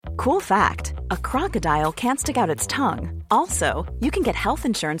Cool fact, a crocodile can't stick out its tongue. Also, you can get health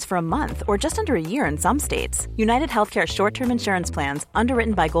insurance for a month or just under a year in some states. United Healthcare short-term insurance plans,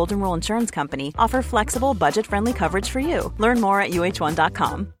 underwritten by Golden Rule Insurance Company, offer flexible, budget-friendly coverage for you. Learn more at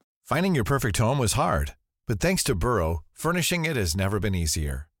uh1.com. Finding your perfect home was hard, but thanks to Burrow, furnishing it has never been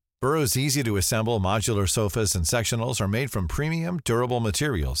easier. Burrow's easy-to-assemble modular sofas and sectionals are made from premium, durable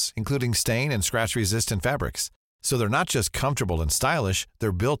materials, including stain and scratch-resistant fabrics. So they're not just comfortable and stylish,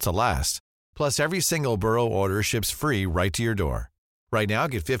 they're built to last. Plus, every single Burrow order ships free right to your door. Right now,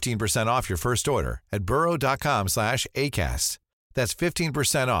 get 15% off your first order at burrow.com/ACAST. That's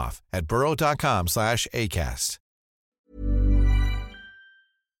 15% off at burrow.com/ACAST.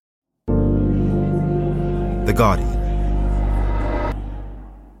 The Guardian.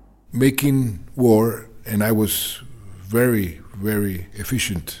 Making war, and I was very, very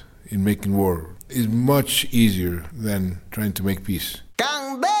efficient in making war, is much easier than trying to make peace.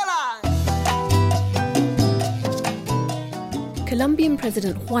 Colombian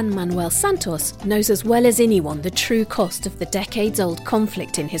President Juan Manuel Santos knows as well as anyone the true cost of the decades-old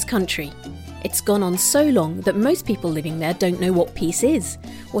conflict in his country. It's gone on so long that most people living there don't know what peace is,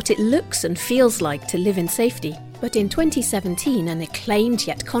 what it looks and feels like to live in safety. But in 2017, an acclaimed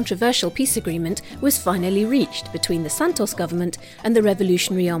yet controversial peace agreement was finally reached between the Santos government and the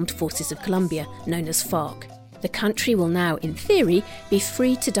Revolutionary Armed Forces of Colombia, known as FARC. The country will now, in theory, be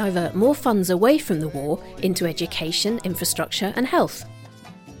free to divert more funds away from the war into education, infrastructure and health.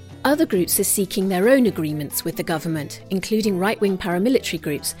 Other groups are seeking their own agreements with the government, including right-wing paramilitary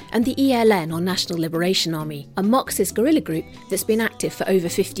groups and the ELN, or National Liberation Army, a Marxist guerrilla group that's been active for over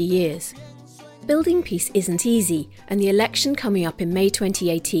 50 years. Building peace isn't easy, and the election coming up in May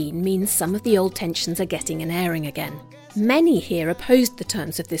 2018 means some of the old tensions are getting an airing again. Many here opposed the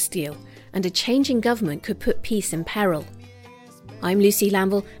terms of this deal, and a changing government could put peace in peril. I'm Lucy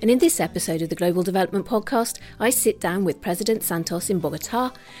Lamble, and in this episode of the Global Development Podcast, I sit down with President Santos in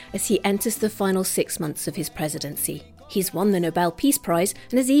Bogotá as he enters the final 6 months of his presidency. He's won the Nobel Peace Prize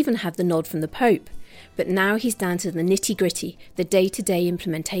and has even had the nod from the Pope. But now he's down to the nitty-gritty, the day-to-day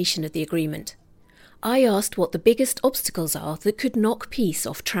implementation of the agreement. I asked what the biggest obstacles are that could knock peace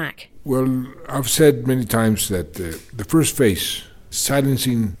off track. Well, I've said many times that the first phase,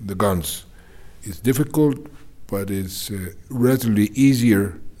 silencing the guns, is difficult, but it's relatively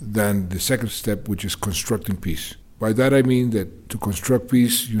easier than the second step, which is constructing peace. By that I mean that to construct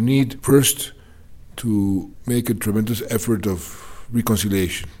peace, you need first to make a tremendous effort of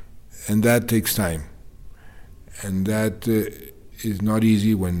reconciliation, and that takes time. And that is not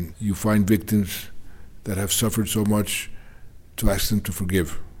easy when you find victims that have suffered so much, to ask them to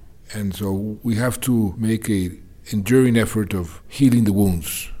forgive. And so we have to make an enduring effort of healing the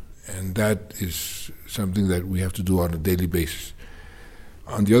wounds, and that is something that we have to do on a daily basis.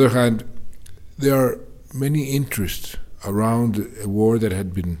 On the other hand, there are many interests around a war that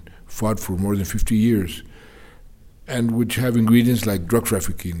had been fought for more than 50 years, and which have ingredients like drug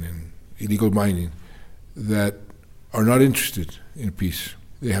trafficking and illegal mining that are not interested in peace.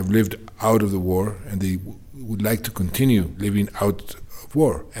 They have lived out of the war, and they would like to continue living out of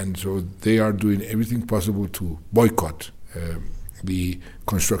war. And so they are doing everything possible to boycott the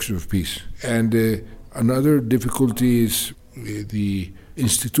construction of peace. And another difficulty is the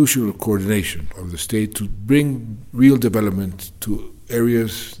institutional coordination of the state to bring real development to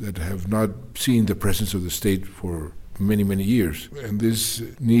areas that have not seen the presence of the state for many, many years. And this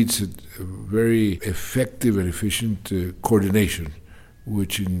needs a very effective and efficient coordination,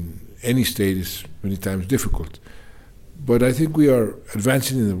 which in any state is many times difficult. But I think we are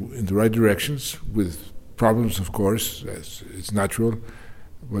advancing in the right directions, with problems, of course, as it's natural,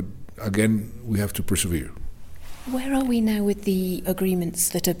 but again, we have to persevere. Where are we now with the agreements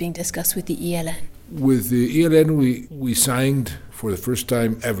that are being discussed with the ELN? With the ELN, we signed, for the first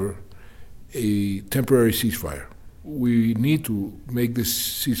time ever, a temporary ceasefire. We need to make this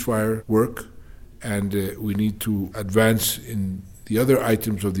ceasefire work, and we need to advance in the other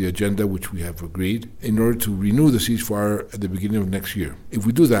items of the agenda which we have agreed in order to renew the ceasefire at the beginning of next year. If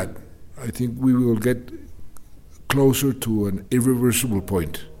we do that, I think we will get closer to an irreversible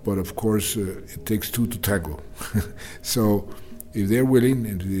point. But of course, it takes two to tango. So if they're willing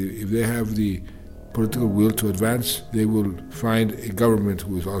and if they have the political will to advance, they will find a government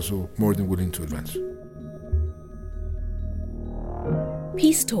who is also more than willing to advance.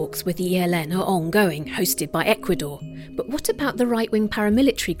 Peace talks with the ELN are ongoing, hosted by Ecuador. But what about the right-wing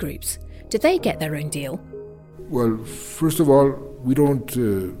paramilitary groups? Do they get their own deal? Well, first of all, we don't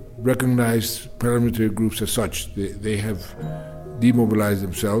recognize paramilitary groups as such. They have demobilized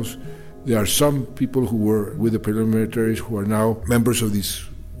themselves. There are some people who were with the paramilitaries who are now members of these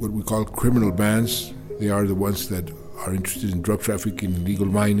what we call criminal bands. They are the ones that are interested in drug trafficking, illegal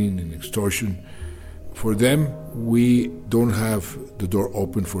mining, and extortion. For them, we don't have the door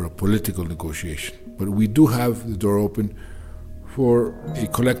open for a political negotiation, but we do have the door open for a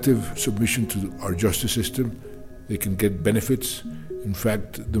collective submission to our justice system. They can get benefits. In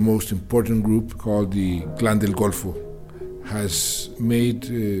fact, the most important group, called the Clan del Golfo, has made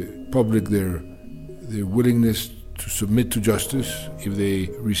public their willingness to submit to justice if they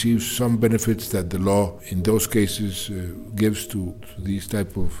receive some benefits that the law in those cases gives to these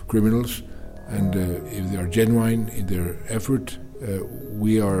type of criminals. And if they are genuine in their effort,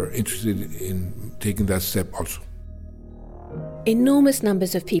 we are interested in taking that step also. Enormous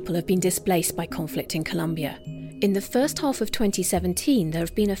numbers of people have been displaced by conflict in Colombia. In the first half of 2017, there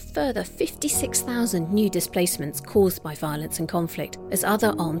have been a further 56,000 new displacements caused by violence and conflict, as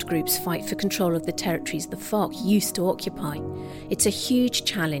other armed groups fight for control of the territories the FARC used to occupy. It's a huge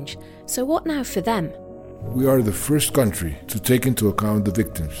challenge. So what now for them? We are the first country to take into account the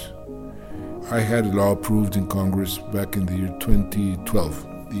victims. I had a law approved in Congress back in the year 2012.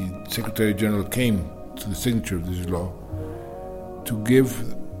 The Secretary General came to the signature of this law to give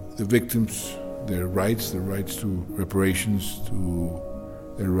the victims their rights to reparations,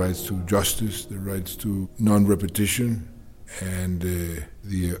 their rights to justice, their rights to non-repetition, and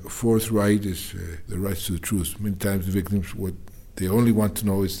the fourth right is the rights to the truth. Many times the victims, what they only want to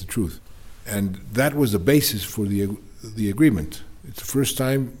know is the truth. And that was the basis for the agreement. It's the first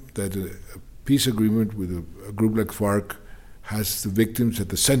time that a peace agreement with a group like FARC has the victims at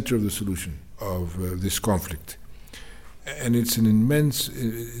the center of the solution of this conflict. And it's an immense,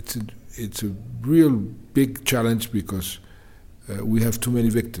 it's a real big challenge because we have too many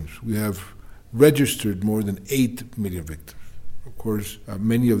victims. We have registered more than 8 million victims. Of course,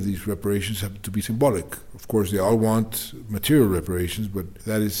 many of these reparations have to be symbolic. Of course, they all want material reparations, but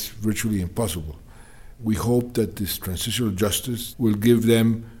that is virtually impossible. We hope that this transitional justice will give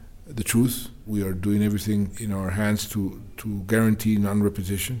them the truth. We are doing everything in our hands to guarantee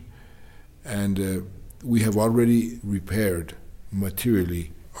non-repetition. And we have already repaired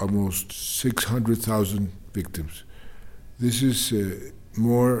materially almost 600,000 victims. This is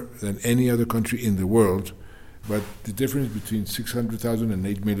more than any other country in the world, but the difference between 600,000 and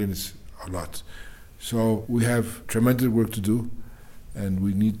 8 million is a lot. So we have tremendous work to do, and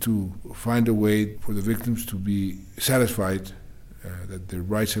we need to find a way for the victims to be satisfied that their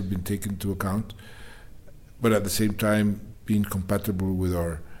rights have been taken into account, but at the same time being compatible with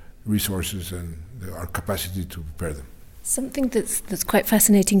our resources and our capacity to prepare them. Something that's quite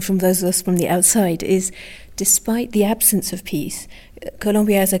fascinating from those of us from the outside is, despite the absence of peace,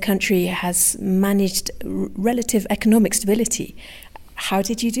 Colombia as a country has managed relative economic stability. How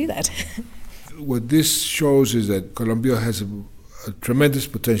did you do that? What this shows is that Colombia has a tremendous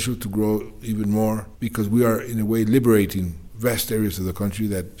potential to grow even more, because we are in a way liberating vast areas of the country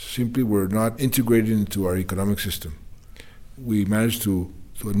that simply were not integrated into our economic system. We managed to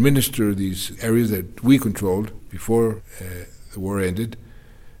administer these areas that we controlled before the war ended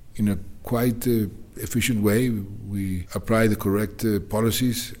in a quite efficient way. We apply the correct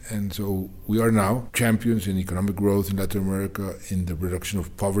policies, and so we are now champions in economic growth in Latin America, in the reduction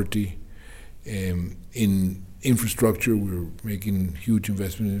of poverty, in infrastructure. We're making huge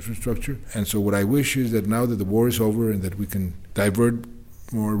investment in infrastructure. And so what I wish is that now that the war is over and that we can divert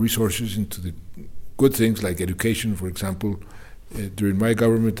more resources into the good things like education, for example. During my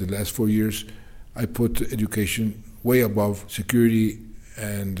government, the last 4 years, I put education way above security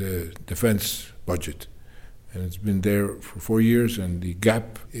and defense budget. And it's been there for 4 years, and the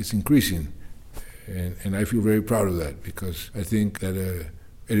gap is increasing. And I feel very proud of that, because I think that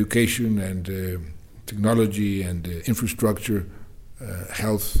education and technology and infrastructure,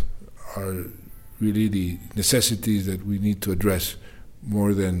 health, are really the necessities that we need to address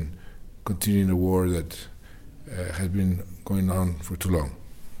more than continuing a war that has been going on for too long.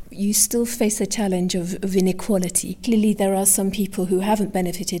 You still face a challenge of inequality. Clearly there are some people who haven't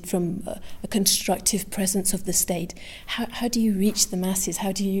benefited from a constructive presence of the state. How do you reach the masses?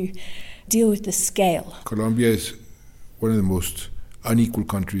 How do you deal with the scale? Colombia is one of the most unequal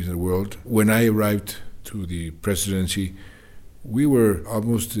countries in the world. When I arrived to the presidency, we were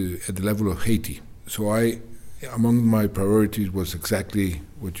almost at the level of Haiti. So among my priorities was exactly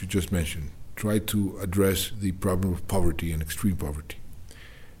what you just mentioned. Try to address the problem of poverty and extreme poverty.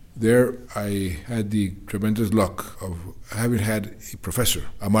 There I had the tremendous luck of having had a professor,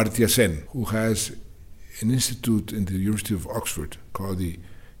 Amartya Sen, who has an institute in the University of Oxford called the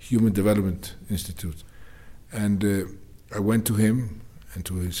Human Development Institute. And I went to him and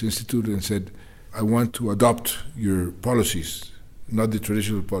to his institute and said, I want to adopt your policies not the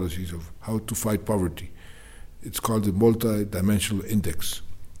traditional policies of how to fight poverty. It's called the multi-dimensional index.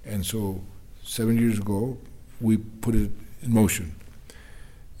 And so 7 years ago, we put it in motion.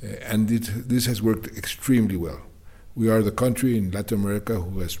 And this has worked extremely well. We are the country in Latin America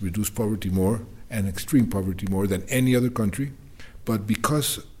who has reduced poverty more and extreme poverty more than any other country. But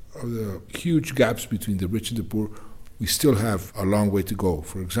because of the huge gaps between the rich and the poor, we still have a long way to go.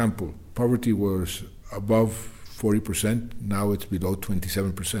 For example, poverty was above 40%, now it's below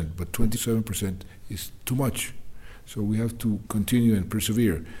 27%, but 27% is too much. So we have to continue and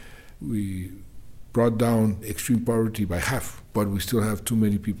persevere. We brought down extreme poverty by half, but we still have too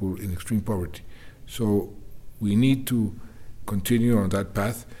many people in extreme poverty. So we need to continue on that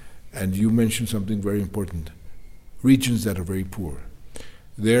path. And you mentioned something very important, regions that are very poor.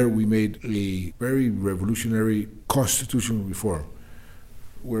 There we made a very revolutionary constitutional reform,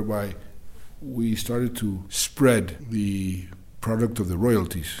 whereby we started to spread the product of the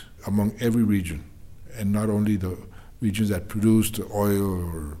royalties among every region, and not only the regions that produce the oil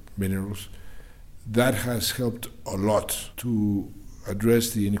or minerals. That has helped a lot to address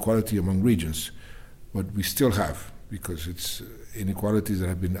the inequality among regions, but we still have, because it's inequalities that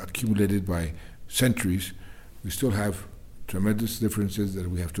have been accumulated by centuries, we still have tremendous differences that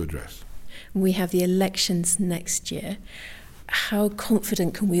we have to address. We have the elections next year. How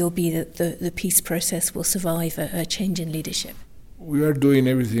confident can we all be that the peace process will survive a change in leadership? We are doing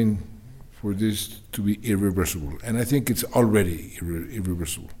everything for this to be irreversible, and I think it's already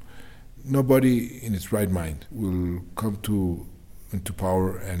irreversible. Nobody in its right mind will come into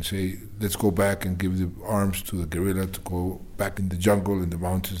power and say, let's go back and give the arms to the guerrilla to go back in the jungle, in the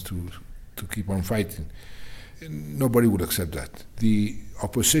mountains to keep on fighting. Nobody would accept that. The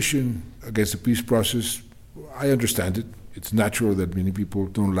opposition against the peace process, I understand it. It's natural that many people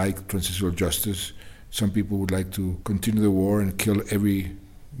don't like transitional justice. Some people would like to continue the war and kill every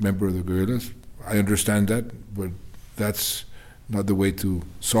member of the guerrillas. I understand that, but that's not the way to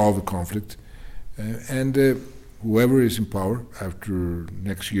solve a conflict. Whoever is in power after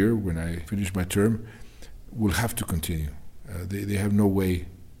next year, when I finish my term, will have to continue. They have no way,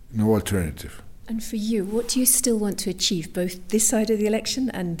 no alternative. And for you, what do you still want to achieve, both this side of the election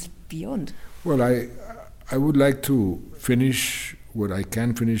and beyond? Well, I would like to finish what I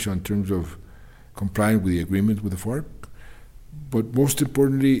can finish in terms of complying with the agreement with the FARC, but most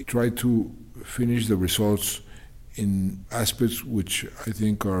importantly, try to finish the results in aspects which I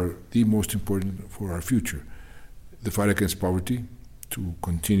think are the most important for our future. The fight against poverty, to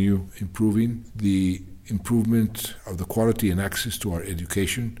continue improving, the improvement of the quality and access to our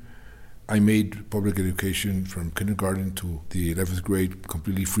education. I made public education from kindergarten to the 11th grade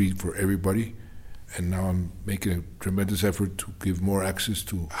completely free for everybody, and now I'm making a tremendous effort to give more access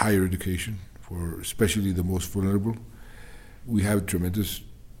to higher education for especially the most vulnerable. We have a tremendous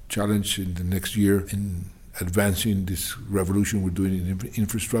challenge in the next year in advancing this revolution we're doing in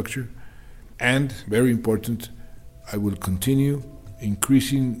infrastructure. And, very important, I will continue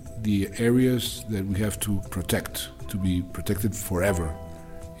increasing the areas that we have to protect, to be protected forever.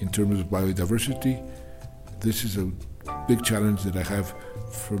 In terms of biodiversity, this is a big challenge that I have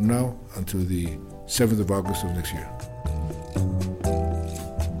from now until the 7th of August of next year.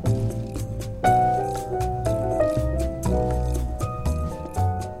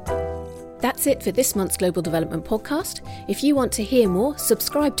 That's it for this month's Global Development Podcast. If you want to hear more,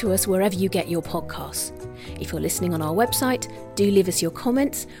 subscribe to us wherever you get your podcasts. If you're listening on our website, do leave us your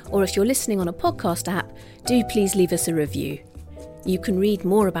comments, or if you're listening on a podcast app, do please leave us a review. You can read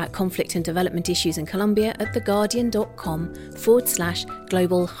more about conflict and development issues in Colombia at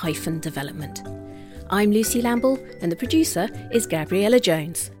theguardian.com/global-development. I'm Lucy Lamble, and the producer is Gabriella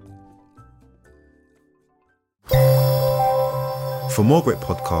Jones. For more great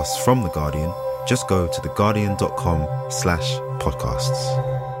podcasts from The Guardian, just go to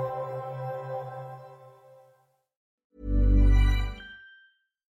theguardian.com/podcasts.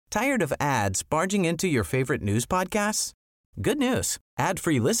 Tired of ads barging into your favorite news podcasts? Good news.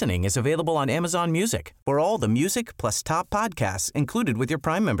 Ad-free listening is available on Amazon Music for all the music plus top podcasts included with your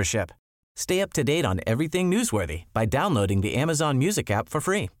Prime membership. Stay up to date on everything newsworthy by downloading the Amazon Music app for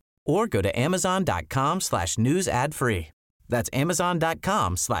free, or go to amazon.com/news ad free. That's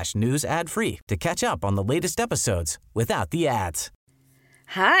amazon.com/news ad free to catch up on the latest episodes without the ads.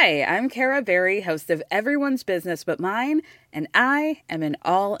 Hi, I'm Kara Berry, host of Everyone's Business But Mine, and I am an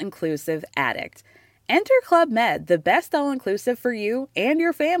all-inclusive addict. Enter Club Med, the best all-inclusive for you and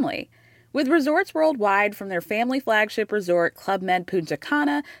your family. With resorts worldwide, from their family flagship resort, Club Med Punta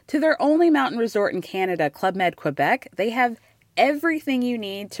Cana, to their only mountain resort in Canada, Club Med Quebec, they have everything you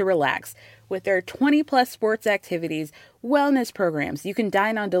need to relax. With their 20-plus sports activities, wellness programs, you can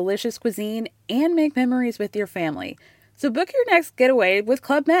dine on delicious cuisine and make memories with your family. So book your next getaway with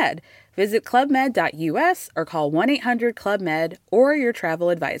Club Med. Visit clubmed.us or call 1-800-CLUB-MED or your travel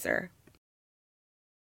advisor.